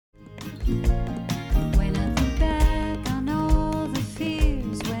When I think back on all the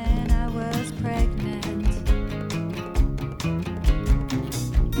fears when I was pregnant,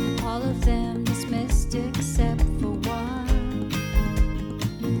 all of them dismissed except for one.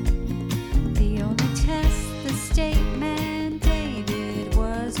 The only test the state mandated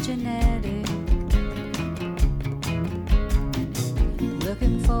was genetic.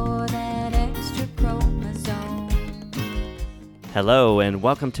 Looking for that extra chromosome. Hello, and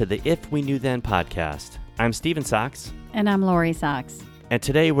welcome to the If We Knew Then podcast. I'm Steven Sachs, And I'm Lori Sachs. and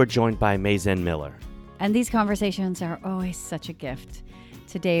today we're joined by Mayzen Miller. And these conversations are always such a gift.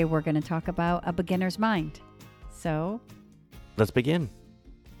 Today we're going to talk about a beginner's mind. So, Let's begin.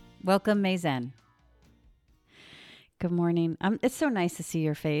 welcome, Mayzen. Good morning. It's so nice to see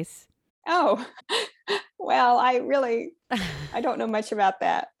your face. Oh, well, I don't know much about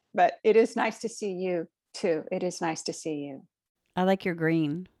that, but it is nice to see you too. It is nice to see you. I like your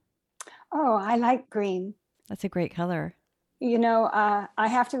green. Oh, I like green. That's a great color. You know, I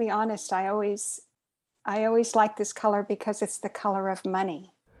have to be honest. I always like this color because it's the color of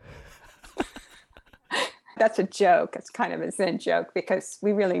money. That's a joke. It's kind of a Zen joke because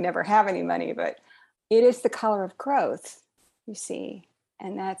we really never have any money, but it is the color of growth, you see.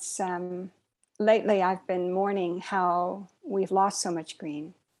 And that's, lately I've been mourning how we've lost so much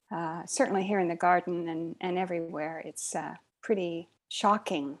green. Certainly here in the garden and everywhere. It's pretty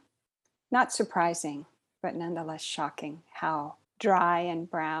shocking, not surprising, but nonetheless shocking how dry and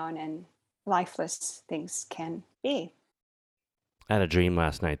brown and lifeless things can be. I had a dream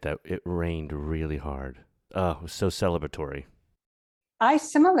last night that it rained really hard. Oh, it was so celebratory. I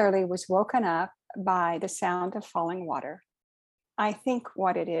similarly was woken up by the sound of falling water. I think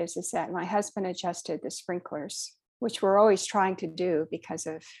what it is that my husband adjusted the sprinklers, which we're always trying to do because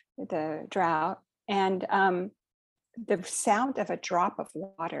of the drought. And the sound of a drop of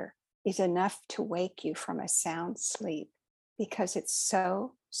water is enough to wake you from a sound sleep because it's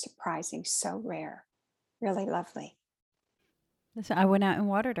so surprising, so rare, really lovely. So I went out and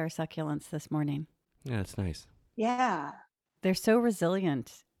watered our succulents this morning. Yeah, it's nice. Yeah. They're so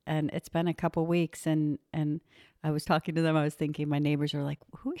resilient. And it's been a couple weeks. And I was talking to them. I was thinking my neighbors are like,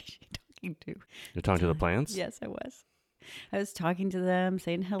 who is she talking to? You're talking to the plants? Yes, I was. I was talking to them,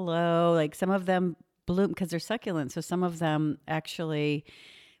 saying hello. Like some of them bloom because they're succulent. So some of them actually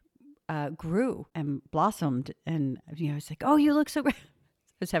grew and blossomed. And I was like, "Oh, you look so great."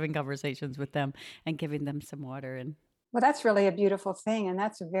 I was having conversations with them and giving them some water. And Well, that's really a beautiful thing. And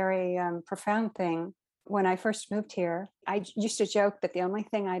that's a very profound thing. When I first moved here, I used to joke that the only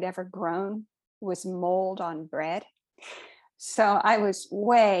thing I'd ever grown was mold on bread. So I was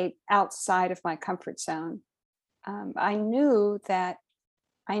way outside of my comfort zone. I knew that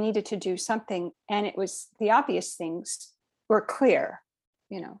I needed to do something, and it was the obvious things were clear,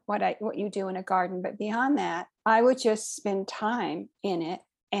 what you do in a garden. But beyond that, I would just spend time in it.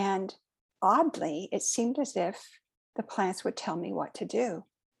 And oddly, it seemed as if the plants would tell me what to do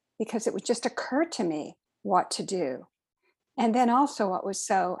because it would just occur to me what to do. And then also what was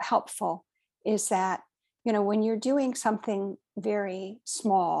so helpful is that, when you're doing something very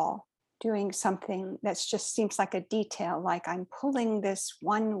small, doing something that just seems like a detail, like I'm pulling this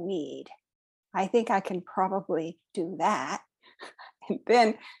one weed, I think I can probably do that. And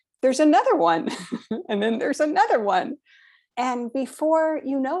then there's another one, and then there's another one. And before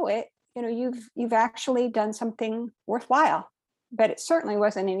you know it, you've actually done something worthwhile. But it certainly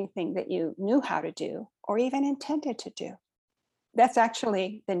wasn't anything that you knew how to do or even intended to do. That's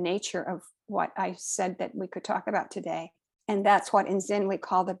actually the nature of what I said that we could talk about today. And that's what in Zen we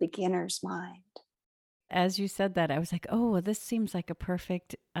call the beginner's mind. as you said that, I was like, "Oh, well, this seems like a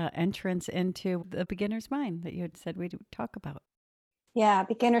perfect entrance into the beginner's mind that you had said we'd talk about." Yeah,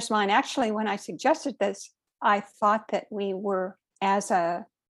 beginner's mind. Actually, when I suggested this, I thought that we were, as a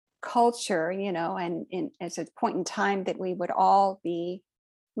culture, and as a point in time, that we would all be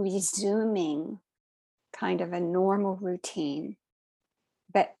resuming kind of a normal routine.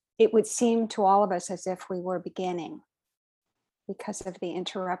 But it would seem to all of us as if we were beginning because of the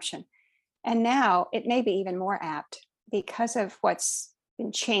interruption. And now it may be even more apt because of what's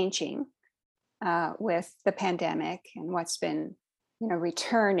been changing with the pandemic and what's been,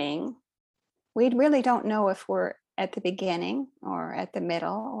 returning. We really don't know if we're at the beginning or at the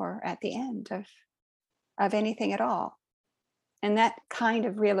middle or at the end of anything at all. And that kind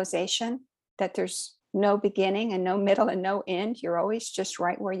of realization that there's no beginning and no middle and no end, you're always just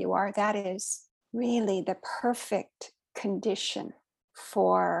right where you are, that is really the perfect condition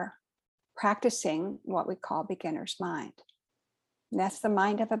for practicing what we call beginner's mind. And that's the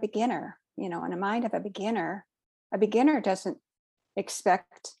mind of a beginner, and a mind of a beginner doesn't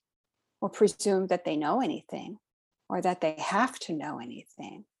expect or presume that they know anything, or that they have to know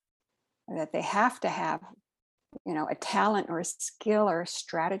anything, or that they have to have, a talent or a skill or a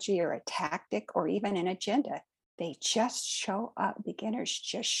strategy or a tactic or even an agenda. They just show up. Beginners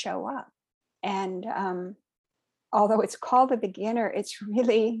just show up. And although it's called a beginner, it's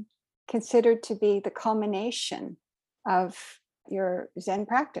really considered to be the culmination of your Zen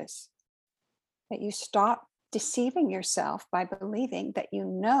practice. That you stop deceiving yourself by believing that you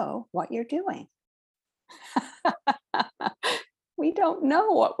know what you're doing. We don't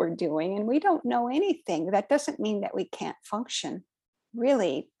know what we're doing, and we don't know anything. That doesn't mean that we can't function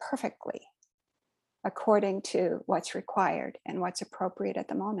really perfectly according to what's required and what's appropriate at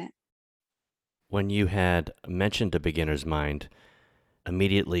the moment. When you had mentioned a beginner's mind,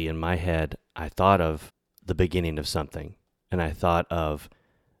 immediately in my head, I thought of the beginning of something. And I thought of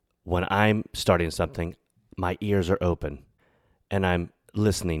when I'm starting something, my ears are open and I'm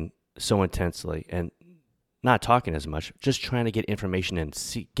listening so intensely and not talking as much, just trying to get information and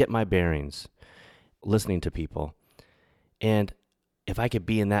get my bearings, listening to people. And if I could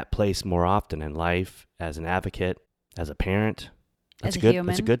be in that place more often in life, as an advocate, as a parent, that's As a good. human.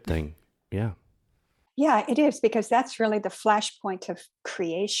 That's a good thing. Yeah. Yeah, it is, because that's really the flashpoint of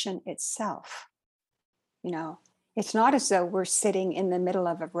creation itself. It's not as though we're sitting in the middle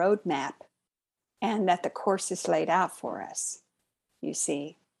of a roadmap and that the course is laid out for us. You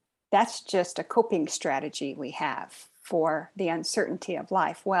see, that's just a coping strategy we have for the uncertainty of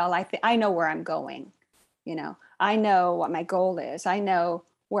life. Well, I know where I'm going. I know what my goal is. I know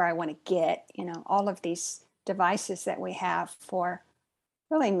where I want to get. All of these devices that we have for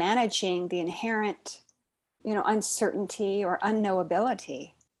really managing the inherent, uncertainty or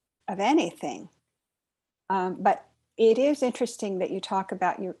unknowability of anything. But it is interesting that you talk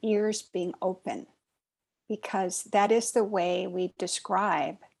about your ears being open, because that is the way we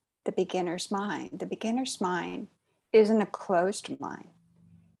describe the beginner's mind. The beginner's mind isn't a closed mind.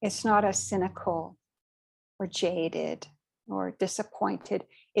 It's not a cynical or jaded or disappointed.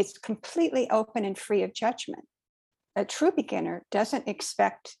 It's completely open and free of judgment. A true beginner doesn't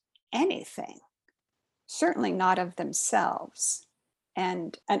expect anything, certainly not of themselves.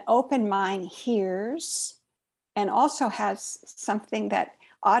 And an open mind hears and also has something that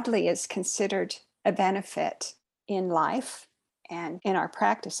oddly is considered a benefit in life and in our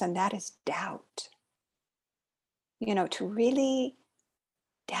practice, and that is doubt. To really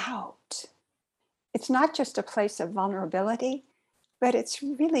doubt. It's not just a place of vulnerability, but it's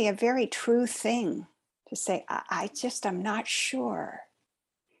really a very true thing to say, I'm not sure.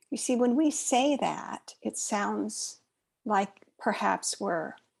 You see, when we say that, it sounds like perhaps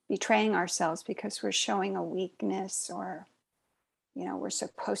we're betraying ourselves because we're showing a weakness, or, we're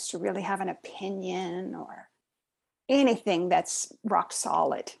supposed to really have an opinion or anything that's rock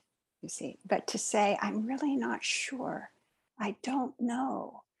solid, you see. But to say, I'm really not sure, I don't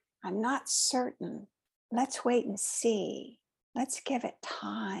know, I'm not certain, let's wait and see, let's give it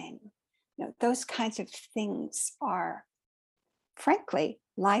time. Those kinds of things are, frankly,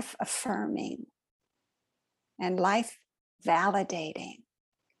 life affirming and life validating,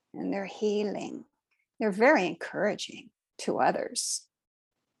 and they're healing. They're very encouraging to others.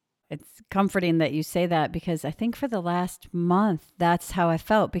 It's comforting that you say that, because I think for the last month, that's how I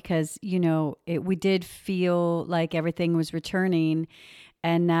felt, because, we did feel like everything was returning,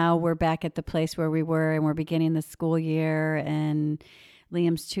 and now we're back at the place where we were, and we're beginning the school year, and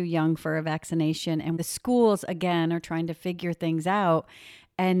Liam's too young for a vaccination, and the schools again are trying to figure things out.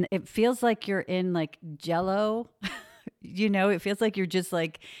 And it feels like you're in like Jello. It feels like you're just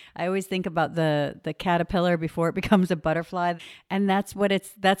like, I always think about the caterpillar before it becomes a butterfly. And that's what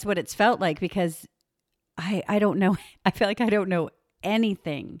it's felt like, because I don't know. I feel like I don't know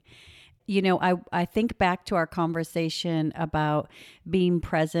anything. I think back to our conversation about being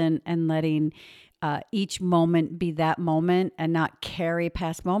present and letting each moment be that moment and not carry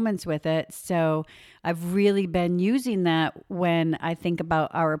past moments with it. So I've really been using that when I think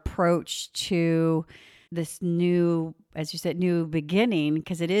about our approach to this new, as you said, new beginning,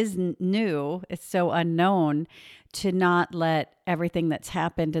 because it is new, it's so unknown, to not let everything that's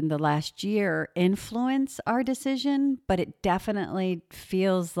happened in the last year influence our decision. But it definitely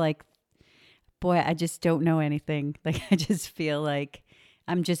feels like, boy, I just don't know anything. Like, I just feel like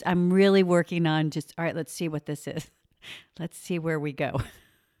I'm really working on just, all right, let's see what this is. Let's see where we go.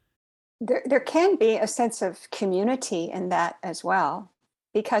 There can be a sense of community in that as well,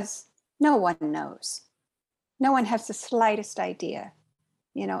 because no one knows. No one has the slightest idea.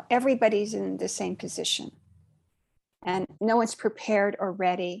 Everybody's in the same position, and no one's prepared or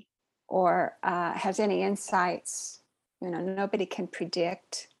ready or has any insights. Nobody can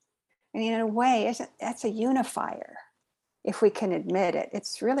predict I mean, in a way, that's a unifier. If we can admit it,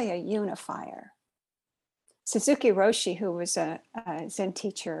 it's really a unifier. Suzuki Roshi, who was a Zen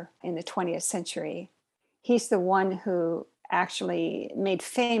teacher in the 20th century, he's the one who actually made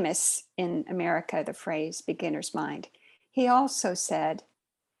famous in America the phrase beginner's mind. He also said,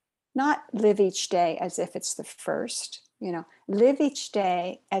 not live each day as if it's the first, live each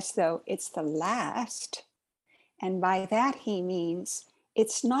day as though it's the last. And by that, he means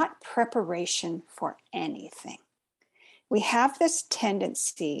it's not preparation for anything. We have this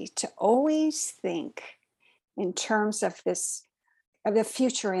tendency to always think in terms of the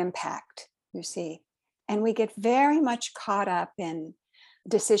future impact, you see. And we get very much caught up in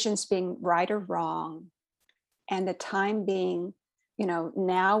decisions being right or wrong, and the time being,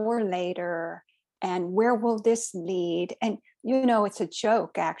 now or later, and where will this lead? And, it's a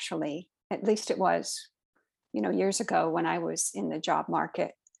joke, actually, at least it was, years ago when I was in the job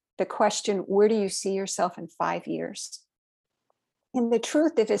market, the question, where do you see yourself in 5 years? And the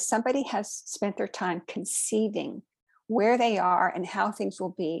truth is, somebody has spent their time conceiving where they are and how things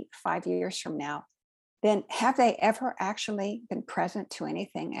will be 5 years from now, then have they ever actually been present to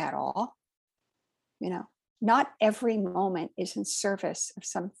anything at all? Not every moment is in service of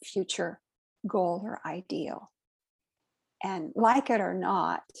some future goal or ideal. And like it or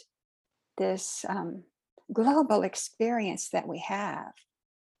not, this global experience that we have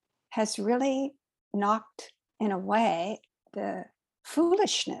has really knocked, in a way, the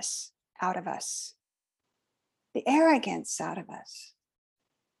foolishness out of us, the arrogance out of us.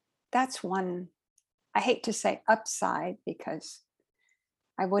 That's one, I hate to say upside, because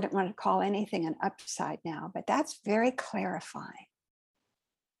I wouldn't want to call anything an upside now, but that's very clarifying.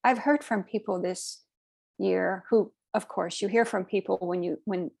 I've heard from people this year who, of course, you hear from people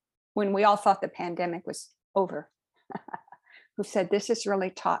when we all thought the pandemic was over, who said, this has really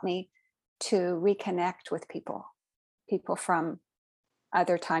taught me to reconnect with people from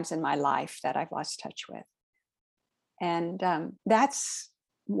other times in my life that I've lost touch with. And that's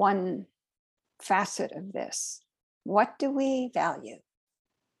one facet of this. What do we value?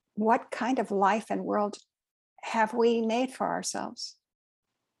 What kind of life and world have we made for ourselves?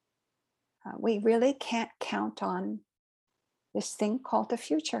 We really can't count on this thing called the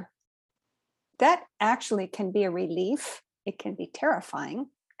future. That actually can be a relief. It can be terrifying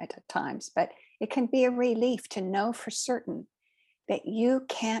at times, but it can be a relief to know for certain that you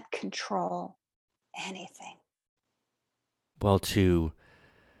can't control anything. Well, to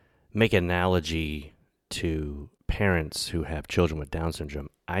make an analogy to parents who have children with Down syndrome,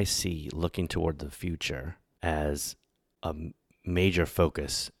 I see looking toward the future as a major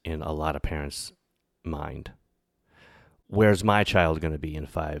focus in a lot of parents' mind. Where's my child going to be in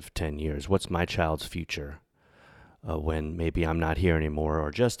 5-10 years? What's my child's future when maybe I'm not here anymore?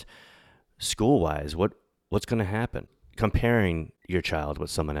 Or just school-wise, what's going to happen? Comparing your child with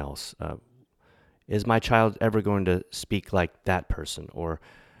someone else. Is my child ever going to speak like that person? Or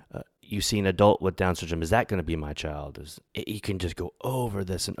you see an adult with Down syndrome, is that going to be my child? You can just go over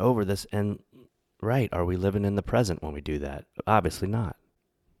this. And right, are we living in the present when we do that? Obviously not.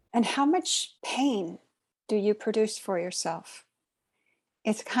 And how much pain do you produce for yourself?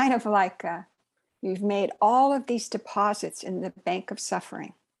 It's kind of like you've made all of these deposits in the bank of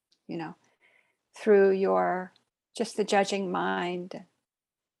suffering, through your just the judging mind,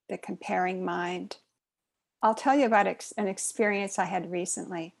 the comparing mind. I'll tell you about an experience I had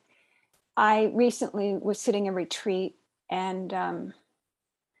recently. I recently was sitting in retreat, and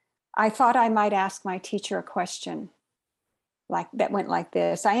I thought I might ask my teacher a question that went like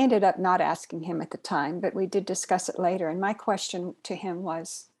this. I ended up not asking him at the time, but we did discuss it later. And my question to him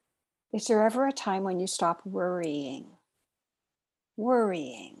was, is there ever a time when you stop worrying?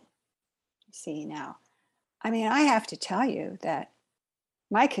 Worrying. See now, I mean, I have to tell you that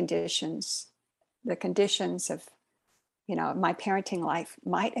my conditions, the conditions of, my parenting life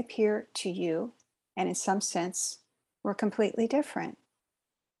might appear to you, and in some sense, were completely different.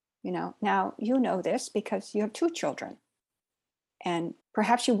 Now you know this because you have 2 children. And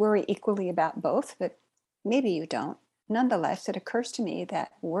perhaps you worry equally about both, but maybe you don't. Nonetheless, it occurs to me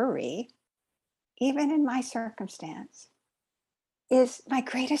that worry, even in my circumstance, is my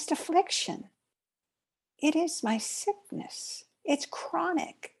greatest affliction. It is my sickness. It's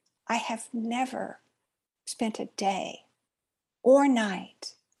chronic. I have never spent a day or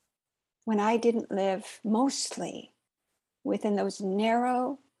night when I didn't live mostly within those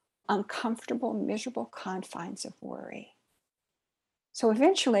narrow, uncomfortable, miserable confines of worry. So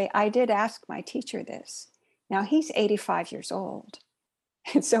eventually I did ask my teacher this. Now he's 85 years old.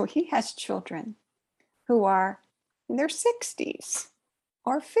 And so he has children who are in their 60s.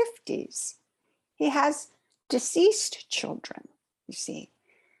 or 50s. He has deceased children, you see.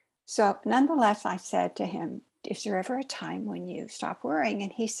 So nonetheless, I said to him, is there ever a time when you stop worrying?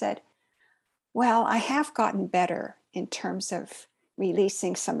 And he said, well, I have gotten better in terms of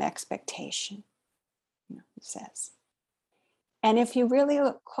releasing some expectation, he says. And if you really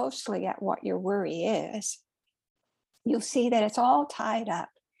look closely at what your worry is, you'll see that it's all tied up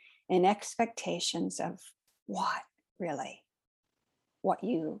in expectations of what, really? What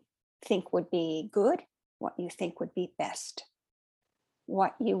you think would be good, what you think would be best,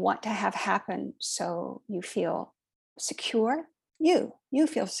 what you want to have happen so you feel secure. You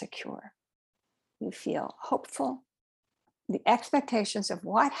feel secure. You feel hopeful. The expectations of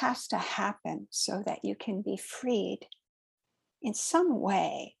what has to happen so that you can be freed in some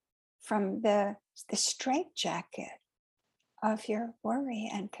way from the straitjacket of your worry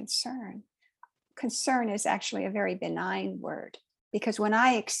and concern. Concern is actually a very benign word, because when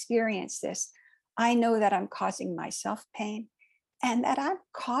I experience this, I know that I'm causing myself pain and that I'm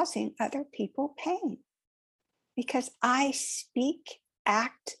causing other people pain, because I speak,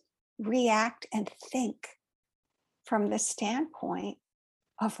 act, react, and think from the standpoint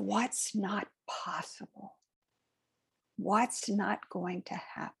of what's not possible, what's not going to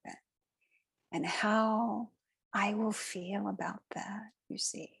happen, and how I will feel about that, you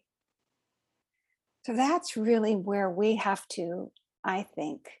see. So that's really where we have to, I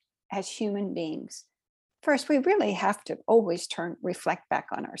think, as human beings, first, we really have to always reflect back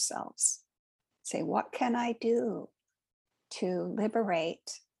on ourselves. Say, what can I do to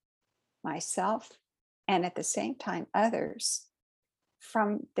liberate myself and at the same time others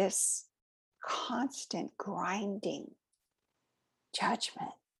from this constant grinding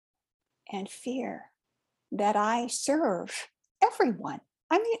judgment and fear that I serve everyone.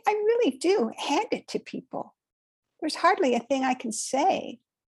 I mean, I really do hand it to people. There's hardly a thing I can say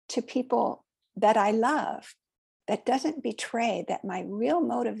to people that I love that doesn't betray that my real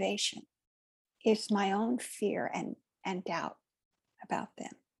motivation is my own fear and doubt about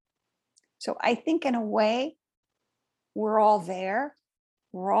them. So I think in a way, we're all there.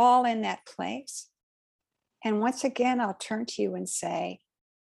 We're all in that place. And once again, I'll turn to you and say,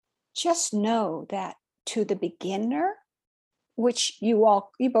 just know that to the beginner, which you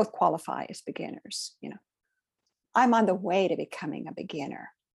both qualify as beginners, I'm on the way to becoming a beginner.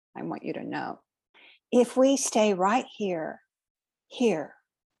 I want you to know. If we stay right here,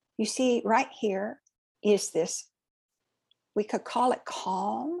 you see, right here is this, we could call it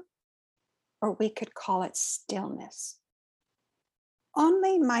calm, or we could call it stillness.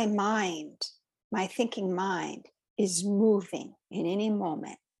 Only my mind, my thinking mind, is moving in any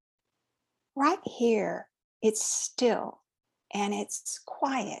moment. Right here, it's still and it's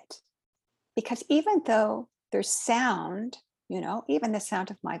quiet, because even though there's sound, even the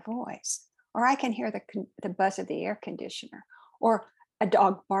sound of my voice, or I can hear the buzz of the air conditioner, or a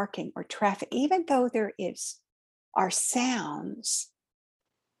dog barking, or traffic, even though there are sounds,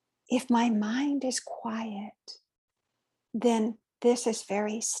 if my mind is quiet, then this is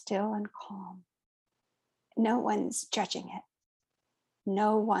very still and calm. No one's judging it.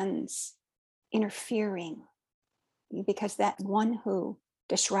 No one's interfering, because that one who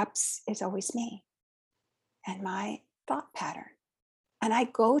disrupts is always me and my thought pattern. And I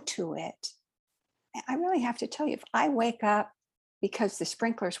go to it. I really have to tell you, if I wake up because the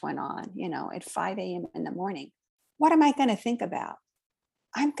sprinklers went on, at 5 a.m. in the morning, what am I going to think about?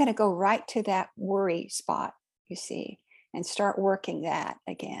 I'm going to go right to that worry spot, you see, and start working that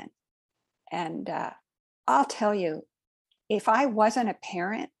again. And I'll tell you, if I wasn't a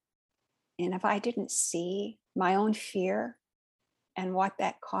parent, and if I didn't see my own fear and what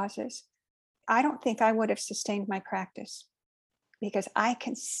that causes, I don't think I would have sustained my practice, because I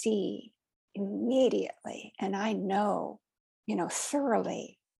can see immediately, and I know,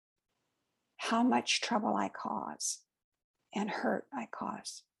 thoroughly how much trouble I cause and hurt I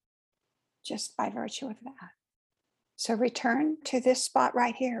cause just by virtue of that. So return to this spot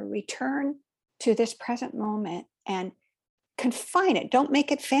right here. Return to this present moment and confine it. Don't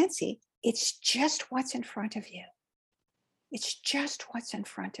make it fancy. It's just what's in front of you. It's just what's in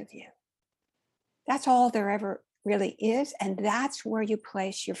front of you. That's all there ever really is. And that's where you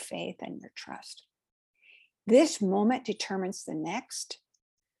place your faith and your trust. This moment determines the next.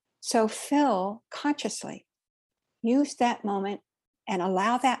 So Phil, consciously use that moment and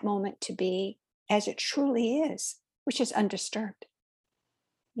allow that moment to be as it truly is, which is undisturbed.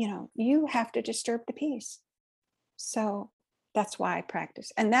 You have to disturb the peace. So that's why I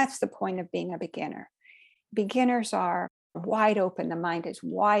practice. And that's the point of being a beginner. Beginners are wide open. The mind is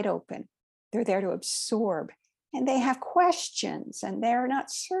wide open. They're there to absorb and they have questions and they're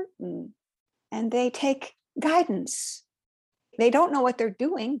not certain and they take guidance. They don't know what they're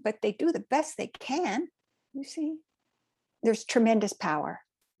doing, but they do the best they can. You see, there's tremendous power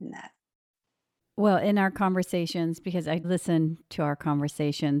in that. Well, in our conversations, because I listen to our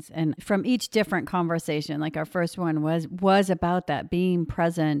conversations, and from each different conversation, like our first one was about that, being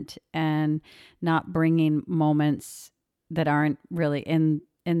present and not bringing moments that aren't really in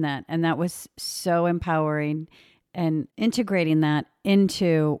that. And that was so empowering, and integrating that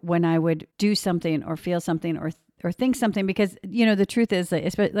into when I would do something or feel something or think something, because, you know, the truth is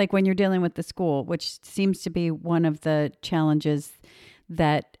that, like when you're dealing with the school, which seems to be one of the challenges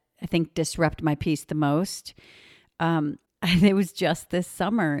that I think disrupt my peace the most. It was just this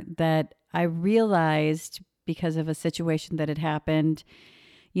summer that I realized, because of a situation that had happened,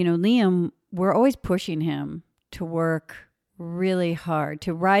 you know, Liam, we're always pushing him to work really hard,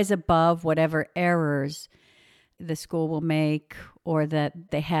 to rise above whatever errors the school will make or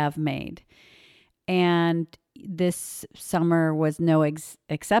that they have made. And this summer was no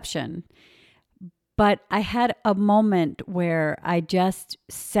exception. But I had a moment where I just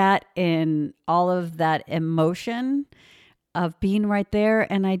sat in all of that emotion of being right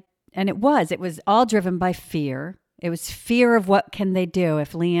there. And it was all driven by fear. It was fear of what can they do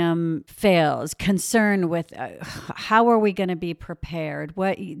if Liam fails, concern with how are we going to be prepared?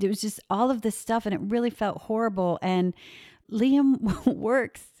 It was just all of this stuff, and it really felt horrible. And Liam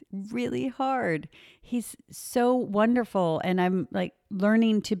works really hard. He's so wonderful. And I'm like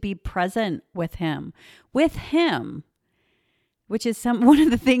learning to be present with him, which is one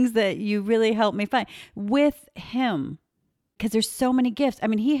of the things that you really helped me find with him. Because there's so many gifts. I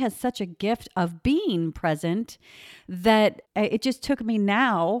mean, he has such a gift of being present that it just took me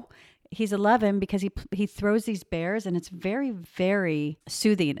now. He's 11 because he throws these bears, and it's very, very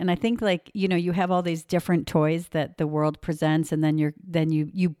soothing. And I think, like, you know, you have all these different toys that the world presents, and then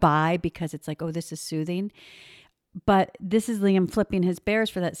you buy because it's like, oh, this is soothing. But this is Liam flipping his bears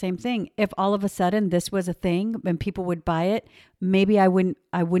for that same thing. If all of a sudden this was a thing and people would buy it, maybe I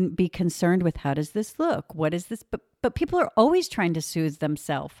wouldn't be concerned with, how does this look? What is this? But people are always trying to soothe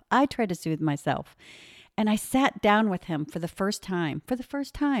themselves. I try to soothe myself. And I sat down with him for the first time,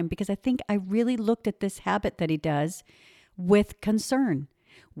 because I think I really looked at this habit that he does with concern,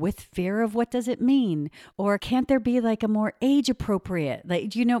 with fear of what does it mean? Or can't there be like a more age appropriate,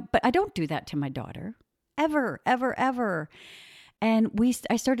 like, you know, but I don't do that to my daughter. Ever, ever, ever. And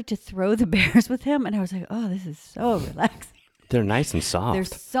I started to throw the bears with him, and I was like, oh, this is so relaxing. They're nice and soft. They're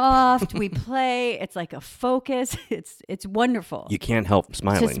soft. We play. It's like a focus. It's wonderful. You can't help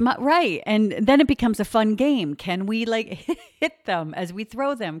smiling. Right. And then it becomes a fun game. Can we like hit them as we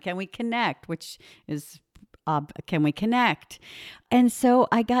throw them? Can we connect? Which is, can we connect? And so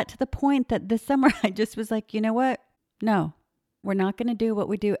I got to the point that this summer I just was like, you know what? No, we're not going to do what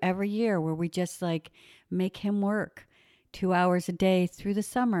we do every year, where we just like make him work 2 hours a day through the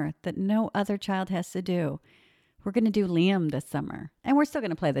summer that no other child has to do. We're going to do Liam this summer, and we're still going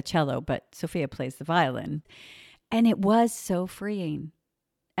to play the cello, but Sophia plays the violin. And it was so freeing.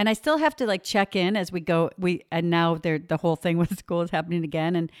 And I still have to like check in as we go. And now the whole thing with school is happening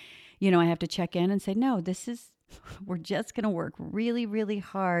again. And, you know, I have to check in and say, no, we're just going to work really, really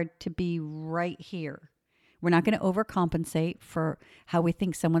hard to be right here. We're not going to overcompensate for how we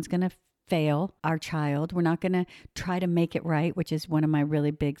think someone's going to fail our child. We're not going to try to make it right, which is one of my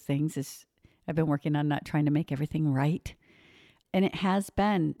really big things. Is I've been working on not trying to make everything right. And it has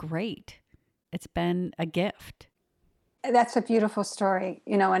been great. It's been a gift. That's a beautiful story,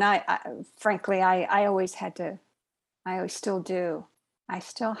 you know, and I frankly, I always still do. I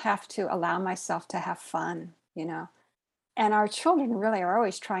still have to allow myself to have fun, you know, and our children really are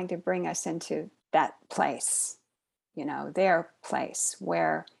always trying to bring us into that place, you know, their place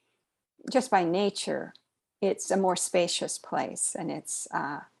where just by nature, it's a more spacious place, and it's,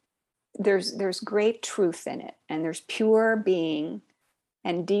 there's great truth in it, and there's pure being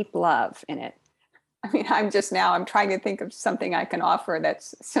and deep love in it. I mean, I'm trying to think of something I can offer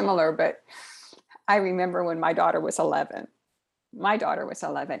that's similar, but I remember when my daughter was 11.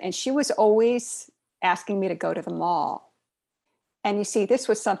 And she was always asking me to go to the mall. And you see, this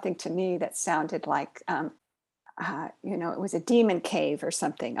was something to me that sounded like, you know, it was a demon cave or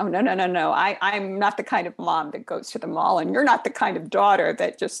something. Oh, no. I'm not the kind of mom that goes to the mall, and you're not the kind of daughter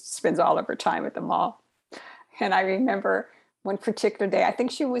that just spends all of her time at the mall. And I remember one particular day, I think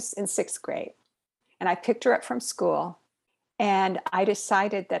she was in 6th grade, and I picked her up from school, and I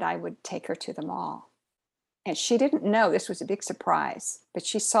decided that I would take her to the mall. And she didn't know, this was a big surprise, but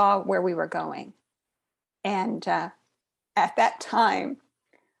she saw where we were going. And at that time,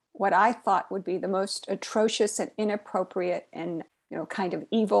 what I thought would be the most atrocious and inappropriate and, kind of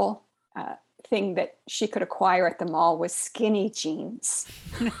evil thing that she could acquire at the mall was skinny jeans.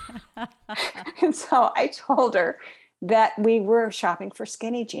 And so I told her that we were shopping for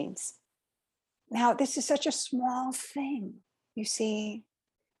skinny jeans. Now, this is such a small thing, you see,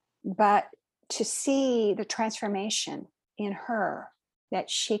 but to see the transformation in her, that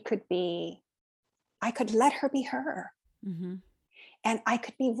she could be, I could let her be her. Mm-hmm. And I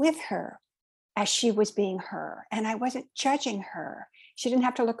could be with her as she was being her. And I wasn't judging her. She didn't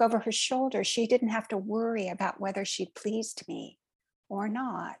have to look over her shoulder. She didn't have to worry about whether she pleased me or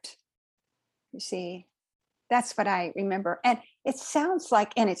not. You see, that's what I remember. And it sounds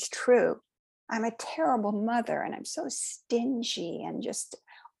like, and it's true, I'm a terrible mother and I'm so stingy and just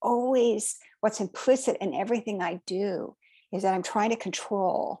always what's implicit in everything I do is that I'm trying to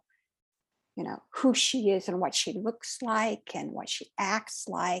control, who she is and what she looks like and what she acts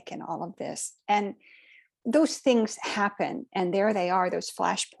like and all of this. And those things happen, and there they are, those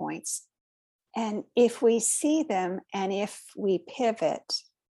flashpoints. And if we see them and if we pivot,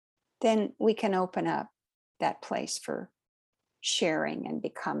 then we can open up that place for sharing and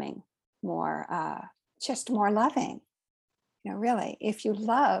becoming more, just more loving. Really, if you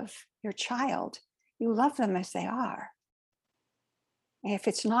love your child, you love them as they are. And if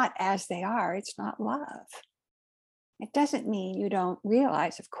it's not as they are, it's not love. It doesn't mean you don't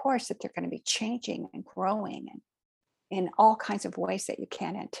realize, of course, that they're going to be changing and growing and in all kinds of ways that you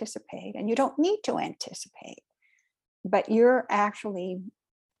can't anticipate. And you don't need to anticipate. But you're actually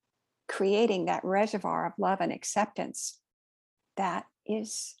creating that reservoir of love and acceptance that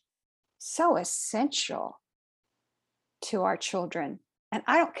is so essential to our children. And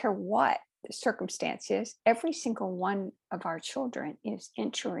I don't care what the circumstance is, every single one of our children is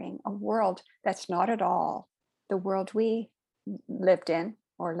entering a world that's not at all the world we lived in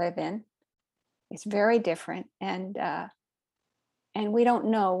or live in. It's very different. And we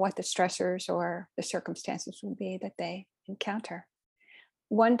don't know what the stressors or the circumstances will be that they encounter.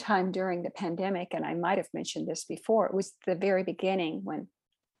 One time during the pandemic, and I might have mentioned this before, it was the very beginning when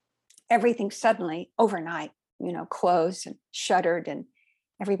everything suddenly overnight, closed and shuttered, and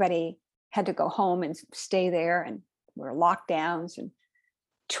everybody had to go home and stay there, and there were lockdowns and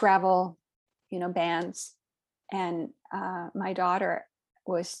travel, bans. And my daughter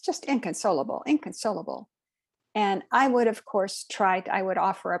was just inconsolable. And I would, of course, I would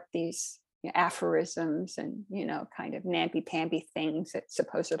offer up these aphorisms and, kind of namby-pamby things that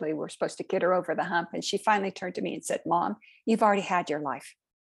supposedly were supposed to get her over the hump. And she finally turned to me and said, "Mom, you've already had your life.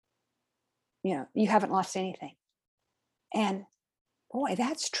 You haven't lost anything." And boy,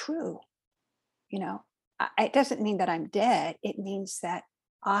 that's true. It doesn't mean that I'm dead. It means that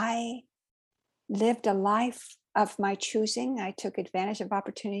I lived a life of my choosing. I took advantage of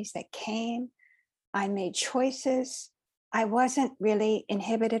opportunities that came. I made choices. I wasn't really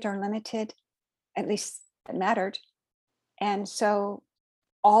inhibited or limited, at least it mattered. And so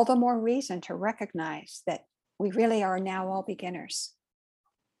all the more reason to recognize that we really are now all beginners.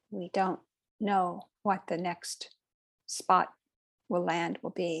 We don't know what the next spot will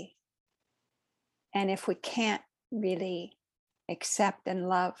be. And if we can't really accept and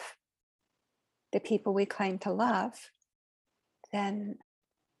love the people we claim to love, then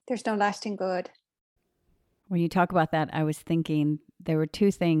there's no lasting good. When you talk about that, I was thinking there were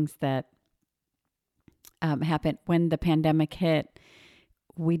two things that happened when the pandemic hit.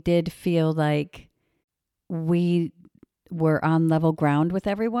 We did feel like we were on level ground with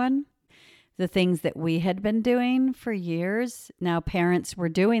everyone. The things that we had been doing for years, now parents were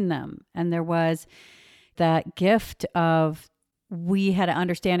doing them. And there was that gift of, we had an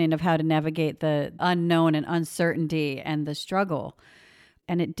understanding of how to navigate the unknown and uncertainty and the struggle.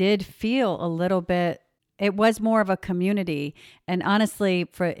 And it did feel a little bit, it was more of a community. And honestly,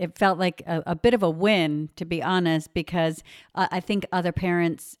 it felt like a bit of a win, to be honest, because I think other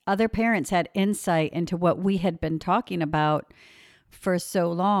parents had insight into what we had been talking about for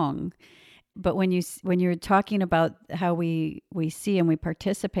so long. But when you're talking about how we see and we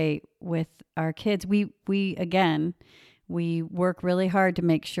participate with our kids, we work really hard to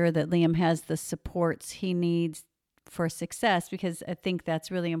make sure that Liam has the supports he needs for success, because I think that's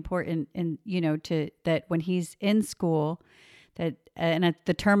really important. And that when he's in school, and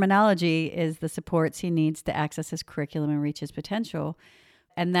the terminology is the supports he needs to access his curriculum and reach his potential,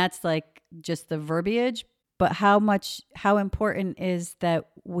 and that's like just the verbiage. But how important is that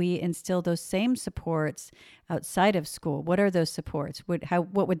we instill those same supports outside of school? What are those supports?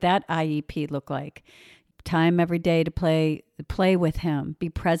 What would that IEP look like? time every day to play with him, be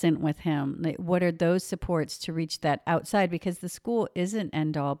present with him. Like, what are those supports to reach that outside? Because the school isn't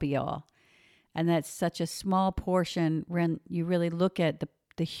end all be all. And that's such a small portion when you really look at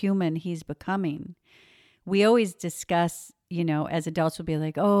the human he's becoming. We always discuss, as adults will be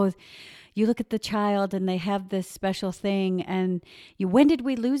like, oh, you look at the child and they have this special thing. And when did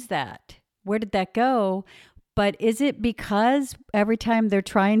we lose that? Where did that go? But is it because every time they're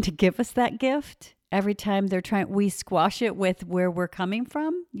trying to give us that gift, every time we squash it with where we're coming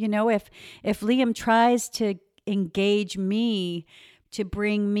from? If Liam tries to engage me to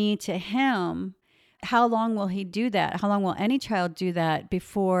bring me to him, how long will he do that? How long will any child do that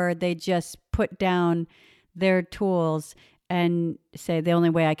before they just put down their tools and say the only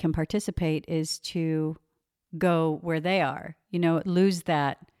way I can participate is to go where they are? Lose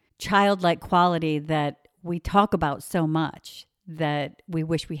that childlike quality that we talk about so much, that we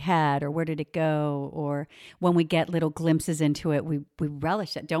wish we had, or where did it go? Or when we get little glimpses into it, we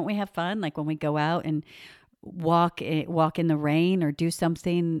relish it. Don't we have fun? Like when we go out and walk in the rain or do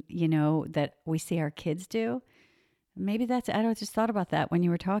something, that we see our kids do. Maybe I just thought about that when you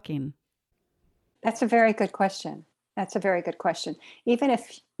were talking. That's a very good question. Even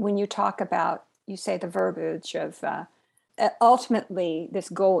if when you talk about, you say the verbiage of ultimately this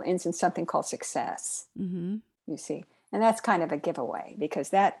goal ends in something called success, you see. And that's kind of a giveaway because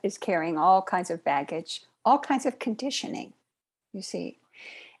that is carrying all kinds of baggage, all kinds of conditioning, you see.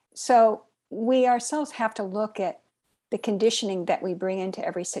 So we ourselves have to look at the conditioning that we bring into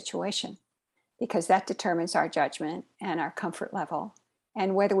every situation, because that determines our judgment and our comfort level,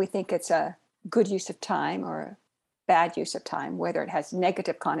 and whether we think it's a good use of time or a bad use of time, whether it has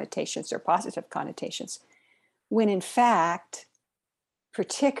negative connotations or positive connotations, when in fact,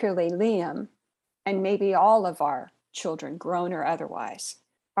 particularly Liam, and maybe all of our children, grown or otherwise,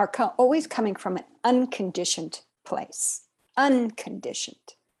 are always coming from an unconditioned place, unconditioned.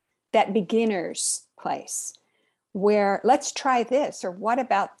 That beginner's place where let's try this, or what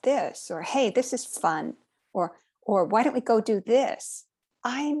about this, or hey, this is fun, or why don't we go do this?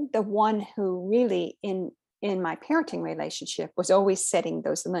 I'm the one who really in my parenting relationship was always setting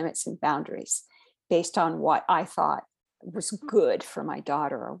those limits and boundaries based on what I thought was good for my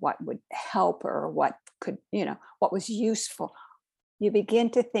daughter, or what would help her, or what could, what was useful. You begin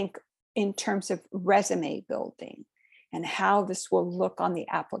to think in terms of resume building and how this will look on the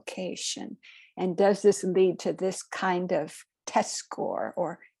application. And does this lead to this kind of test score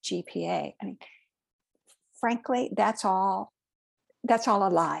or GPA? I mean, frankly, that's all a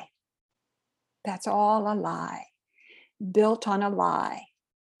lie. That's all a lie, built on a lie,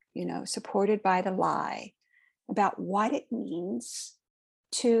 supported by the lie about what it means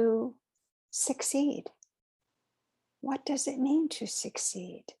to succeed. What does it mean to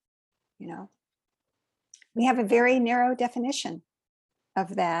succeed? We have a very narrow definition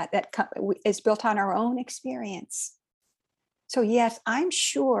of that is built on our own experience. So yes, I'm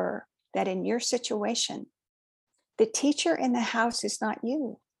sure that in your situation, the teacher in the house is not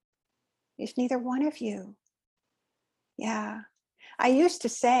you. It's neither one of you. Yeah. I used to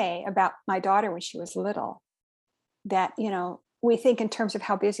say about my daughter when she was little that, we think in terms of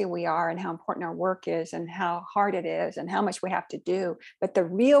how busy we are and how important our work is and how hard it is and how much we have to do. But the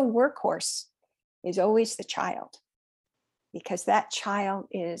real workhorse is always the child, because that child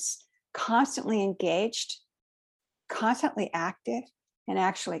is constantly engaged, constantly active, and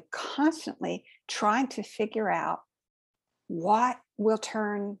actually constantly trying to figure out what will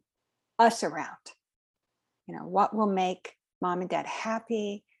turn us around. What will make mom and dad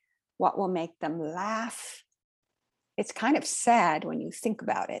happy, what will make them laugh. It's kind of sad when you think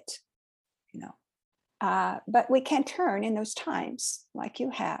about it, but we can turn in those times like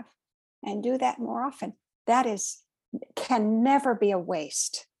you have and do that more often. That can never be a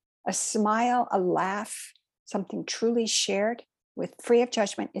waste. A smile, a laugh, something truly shared free of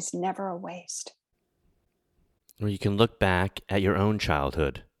judgment is never a waste. Or you can look back at your own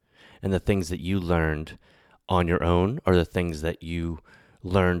childhood and the things that you learned on your own, or the things that you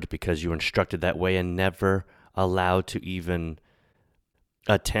learned because you were instructed that way and never allowed to even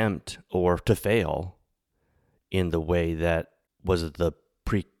attempt or to fail in the way that was the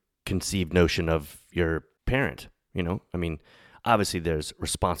preconceived notion of your parent. Obviously there's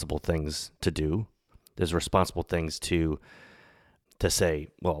responsible things to do. There's responsible things to say,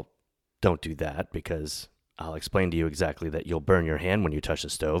 well, don't do that because I'll explain to you exactly that you'll burn your hand when you touch the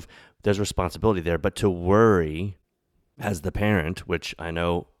stove. There's responsibility there, but to worry as the parent, which I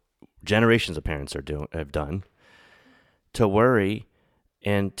know generations of parents have done, to worry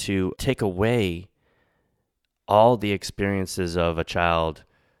and to take away all the experiences of a child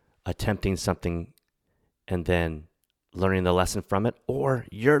attempting something and then learning the lesson from it, or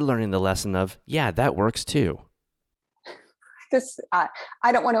you're learning the lesson of, yeah, that works too. This, I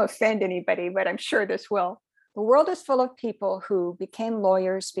don't want to offend anybody, but I'm sure this will. The world is full of people who became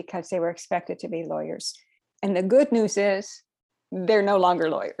lawyers because they were expected to be lawyers. And the good news is they're no longer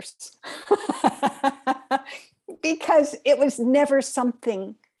lawyers because it was never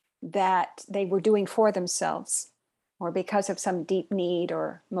something that they were doing for themselves or because of some deep need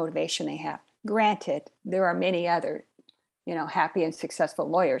or motivation they have. Granted, there are many other, happy and successful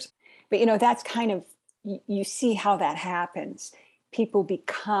lawyers, but that's kind of, you see how that happens. People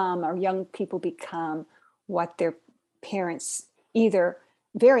become, or young people become, what their parents either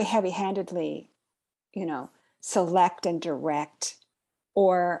very heavy-handedly, select and direct,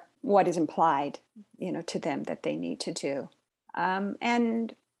 or what is implied, to them that they need to do.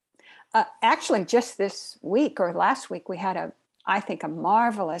 And actually, just this week or last week, we had I think, a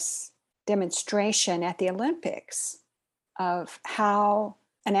marvelous demonstration at the Olympics of how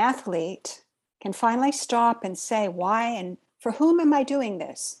an athlete can finally stop and say, why and for whom am I doing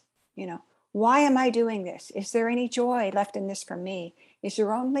this? Why am I doing this? Is there any joy left in this for me? Is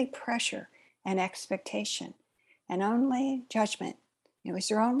there only pressure and expectation and only judgment? Is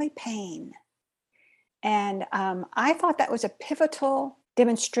there only pain? And I thought that was a pivotal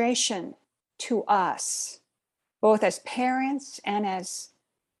demonstration to us, both as parents and as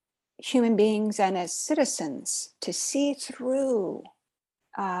human beings and as citizens, to see through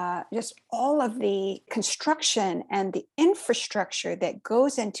just all of the construction and the infrastructure that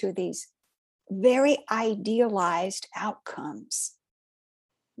goes into these very idealized outcomes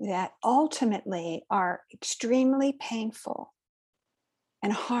that ultimately are extremely painful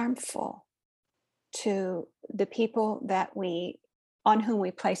and harmful to the people on whom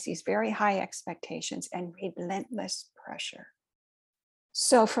we place these very high expectations and relentless pressure.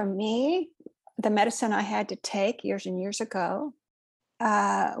 So for me, the medicine I had to take years and years ago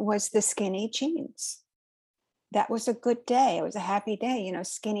was the skinny jeans. That was a good day. It was a happy day.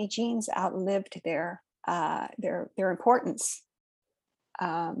 Skinny jeans outlived their importance.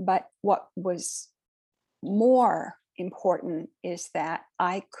 But what was more important is that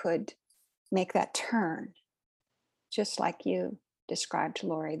I could make that turn, just like you described,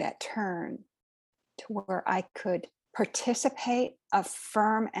 Lori, that turn to where I could participate,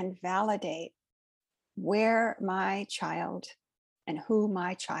 affirm, and validate where my child and who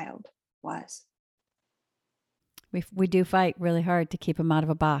my child was. We do fight really hard to keep him out of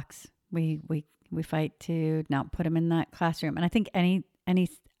a box. We fight to not put him in that classroom. And I think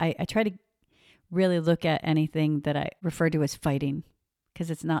I try to really look at anything that I refer to as fighting,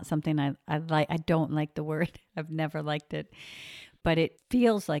 because it's not something I like. I don't like the word. I've never liked it, but it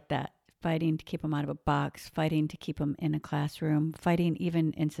feels like that. Fighting to keep him out of a box, fighting to keep him in a classroom, fighting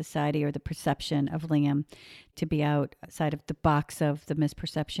even in society or the perception of Liam to be outside of the box of the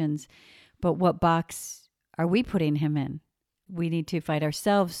misperceptions. But what box are we putting him in? We need to fight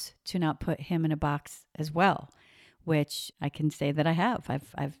ourselves to not put him in a box as well, which I can say that I have.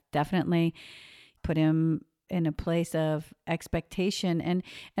 I've definitely put him in a place of expectation. And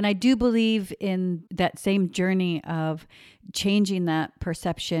I do believe in that same journey of changing that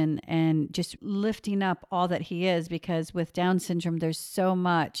perception and just lifting up all that he is, because with Down syndrome, there's so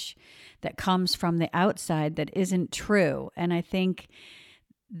much that comes from the outside that isn't true. And I think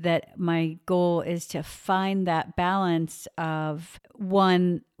that my goal is to find that balance of,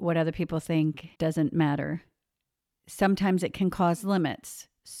 one, what other people think doesn't matter. Sometimes it can cause limits.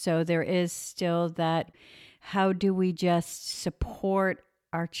 So there is still that, how do we just support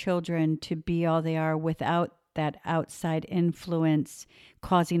our children to be all they are without that outside influence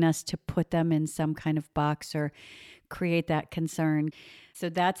causing us to put them in some kind of box or create that concern. So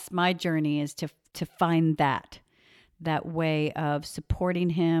that's my journey, is to find that way of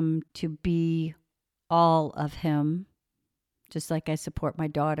supporting him to be all of him, just like I support my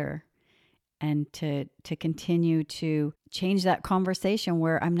daughter, and to continue to change that conversation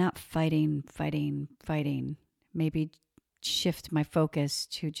where I'm not fighting. Maybe shift my focus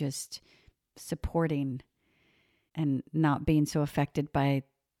to just supporting and not being so affected by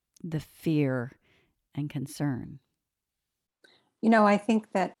the fear and concern. I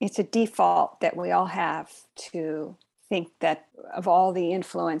think that it's a default that we all have to think that of all the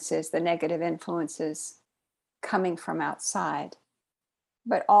influences, the negative influences coming from outside,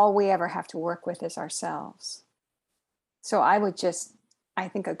 but all we ever have to work with is ourselves. So I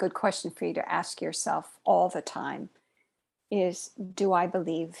think a good question for you to ask yourself all the time is, do I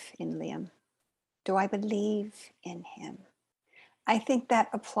believe in Liam? Do I believe in him? I think that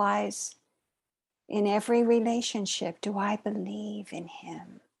applies in every relationship. Do I believe in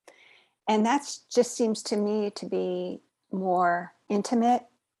him? And that's just seems to me to be more intimate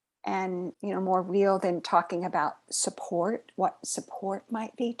and, more real than talking about support, what support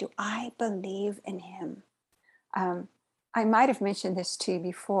might be. Do I believe in him? Um, I might have mentioned this to you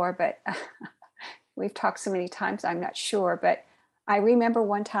before, but we've talked so many times, I'm not sure. But I remember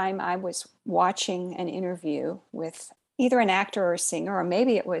one time I was watching an interview with either an actor or a singer, or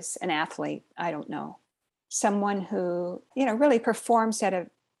maybe it was an athlete, I don't know. Someone who, really performs at a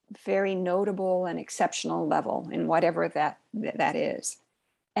very notable and exceptional level in whatever that is.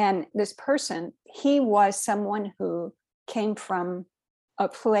 And this person, he was someone who came from a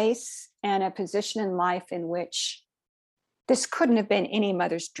place and a position in life in which this couldn't have been any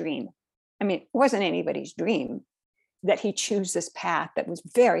mother's dream. I mean, it wasn't anybody's dream that he choose this path that was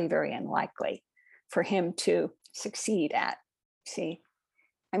very, very unlikely for him to succeed at. See,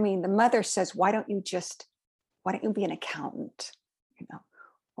 I mean, the mother says, why don't you be an accountant,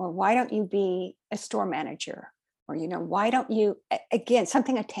 or why don't you be a store manager? Or, why don't you, again,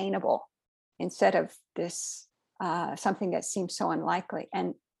 something attainable instead of this, something that seems so unlikely.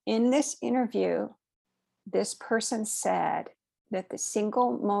 And in this interview, this person said that the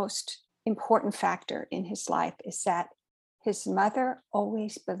single most important factor in his life is that his mother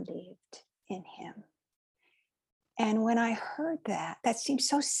always believed in him. And when I heard that seemed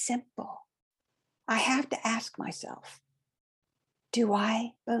so simple. I have to ask myself, do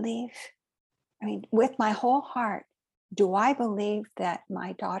I believe? I mean, with my whole heart, do I believe that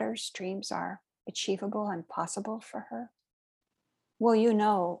my daughter's dreams are achievable and possible for her? Well, you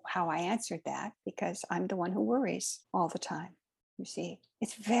know how I answered that, because I'm the one who worries all the time. You see,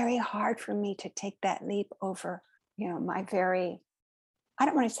 it's very hard for me to take that leap over, my very, I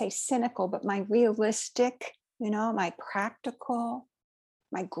don't want to say cynical, but my realistic, my practical,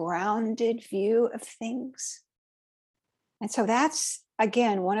 my grounded view of things. And so that's,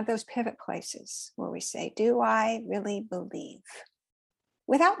 again, one of those pivot places where we say, do I really believe?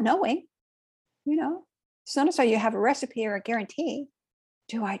 Without knowing, it's not as though you have a recipe or a guarantee.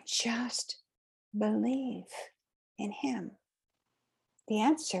 Do I just believe in him? The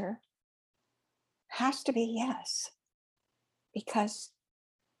answer has to be yes, because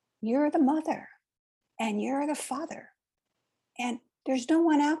you're the mother and you're the father, and there's no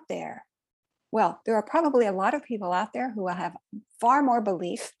one out there. Well, there are probably a lot of people out there who will have far more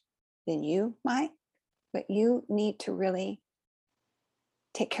belief than you might, but you need to really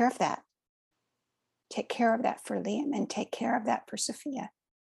take care of that. Take care of that for Liam and take care of that for Sophia.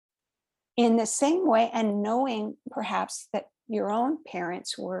 In the same way, and knowing perhaps that your own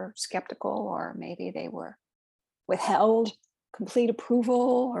parents were skeptical, or maybe they were withheld complete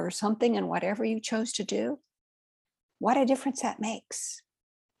approval or something in whatever you chose to do, what a difference that makes.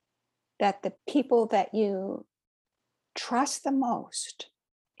 That the people that you trust the most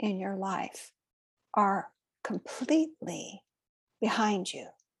in your life are completely behind you.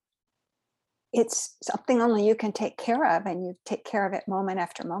 It's something only you can take care of, and you take care of it moment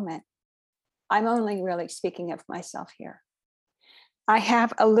after moment. I'm only really speaking of myself here. I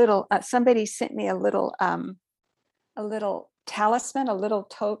have a little, somebody sent me a little talisman, a little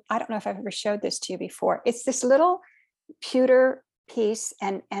tote. I don't know if I've ever showed this to you before. It's this little pewter piece,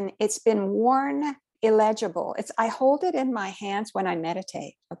 and it's been worn illegible. I hold it in my hands when I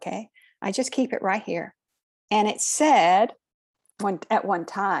meditate. Okay. I just keep it right here. And it said at one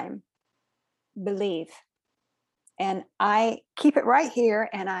time, believe. And I keep it right here,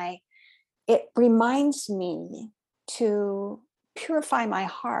 and it reminds me to purify my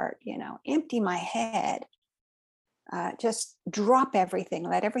heart, empty my head, just drop everything,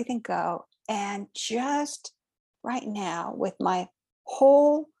 let everything go. And just right now, with my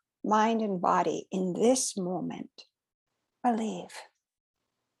whole mind and body in this moment, believe.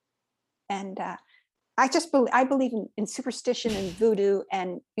 And I believe in superstition and voodoo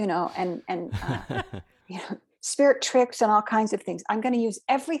and, spirit tricks and all kinds of things. I'm going to use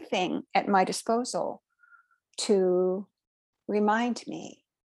everything at my disposal to remind me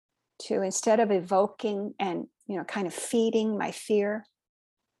to, instead of evoking and, kind of feeding my fear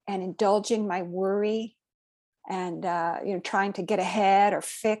and indulging my worry and, trying to get ahead or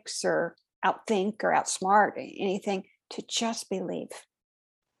fix or outthink or outsmart anything, to just believe.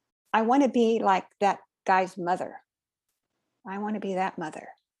 I want to be like that guy's mother. I want to be that mother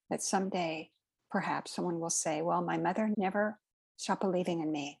that someday perhaps someone will say, well, my mother never stopped believing in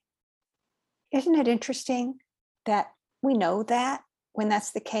me. Isn't it interesting that we know that when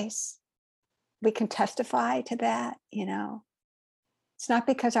that's the case? We can testify to that, It's not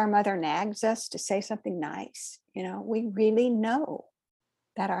because our mother nags us to say something nice, we really know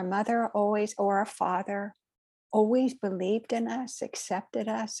that our mother always, or our father, always believed in us, accepted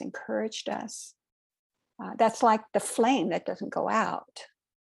us, encouraged us. That's like the flame that doesn't go out.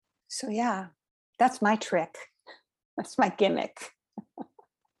 So, yeah, that's my trick. That's my gimmick.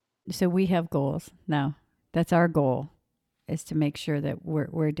 So we have goals now. That's our goal, is to make sure that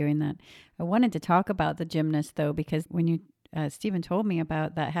we're doing that. I wanted to talk about the gymnast though, because when you Stephen told me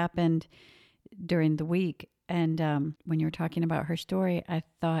about that happened during the week, and when you were talking about her story, I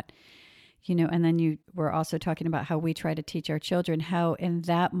thought, and then you were also talking about how we try to teach our children, how in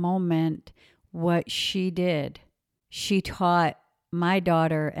that moment, what she did, she taught my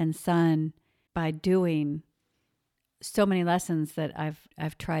daughter and son by doing so many lessons that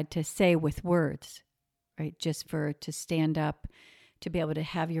I've tried to say with words, right? Just to stand up, to be able to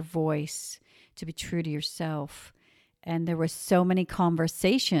have your voice, to be true to yourself. And there were so many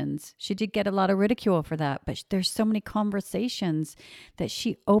conversations. She did get a lot of ridicule for that, but there's so many conversations that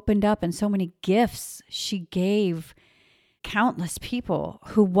she opened up, and so many gifts she gave countless people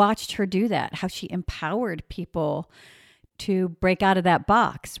who watched her do that, how she empowered people to break out of that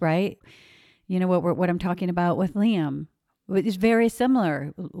box, right? You know what I'm talking about with Liam. It's very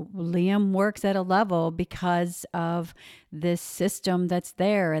similar. Liam works at a level because of this system that's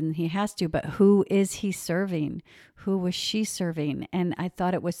there, and he has to. But who is he serving? Who was she serving? And I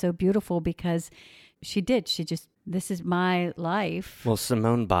thought it was so beautiful because she just, this is my life. Well,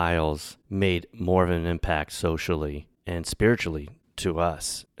 Simone Biles made more of an impact socially and spiritually to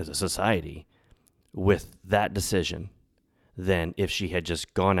us as a society with that decision than if she had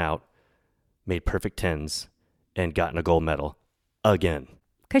just gone out, made perfect tens, and gotten a gold medal again.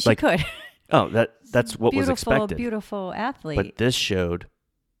 Because she could. Oh, that's what was expected. Beautiful athlete. But this showed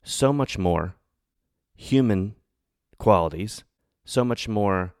so much more human qualities, so much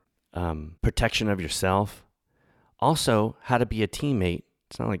more protection of yourself. Also, how to be a teammate.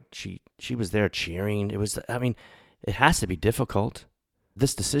 It's not like she was there cheering. It has to be difficult.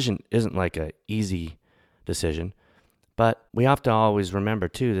 This decision isn't like an easy decision. But we have to always remember,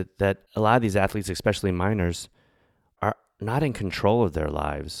 too, that a lot of these athletes, especially minors, are not in control of their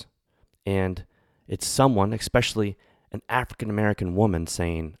lives. And it's someone, especially an African-American woman,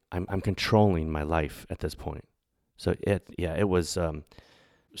 saying, I'm controlling my life at this point. So, it was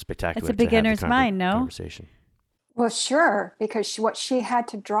spectacular. It's a beginner's mind, no? Conversation. Well, sure, because what she had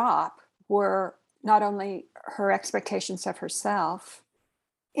to drop were not only her expectations of herself.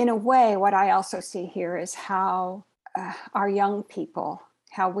 In a way, what I also see here is how our young people,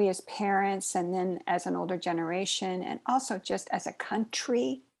 how we as parents and then as an older generation, and also just as a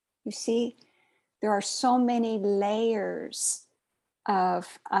country, you see, there are so many layers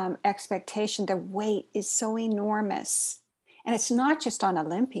of expectation. The weight is so enormous. And it's not just on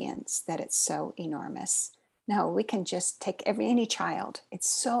Olympians that it's so enormous. No, we can just take any child. It's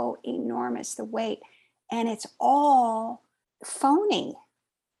so enormous, the weight. And it's all phony.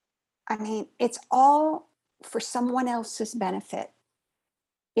 I mean, it's all for someone else's benefit.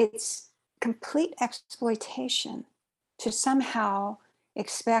 It's complete exploitation to somehow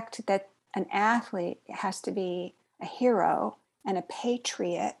expect that an athlete has to be a hero and a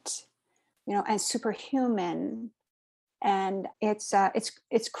patriot, and superhuman. And it's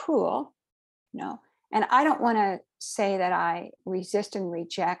cruel, And I don't want to say that I resist and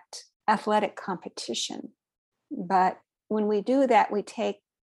reject athletic competition, but when we do that, we take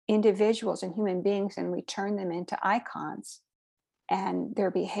individuals and human beings and we turn them into icons, and their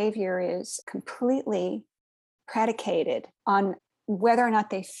behavior is completely predicated on whether or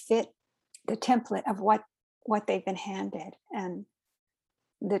not they fit the template of what they've been handed, and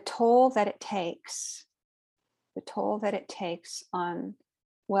the toll that it takes on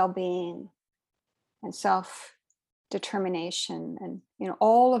well-being and self-determination and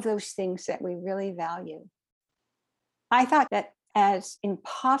all of those things that we really value. I thought that as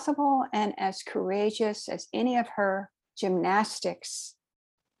impossible and as courageous as any of her gymnastics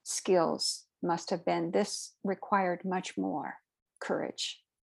skills must have been, this required much more courage.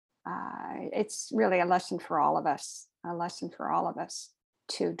 It's really a lesson for all of us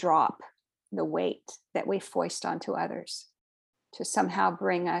to drop the weight that we foist onto others, to somehow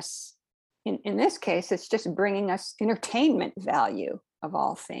bring us, in this case, it's just bringing us entertainment value of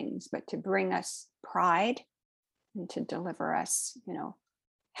all things, but to bring us pride and to deliver us,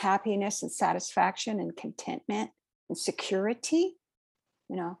 happiness and satisfaction and contentment and security.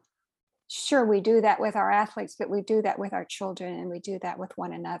 Sure, we do that with our athletes, but we do that with our children, and we do that with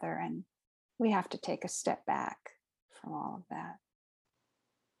one another. And we have to take a step back from all of that.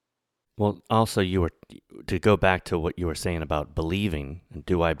 Well, also, to go back to what you were saying about believing, and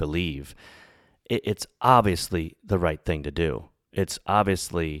do I believe? It's obviously the right thing to do. It's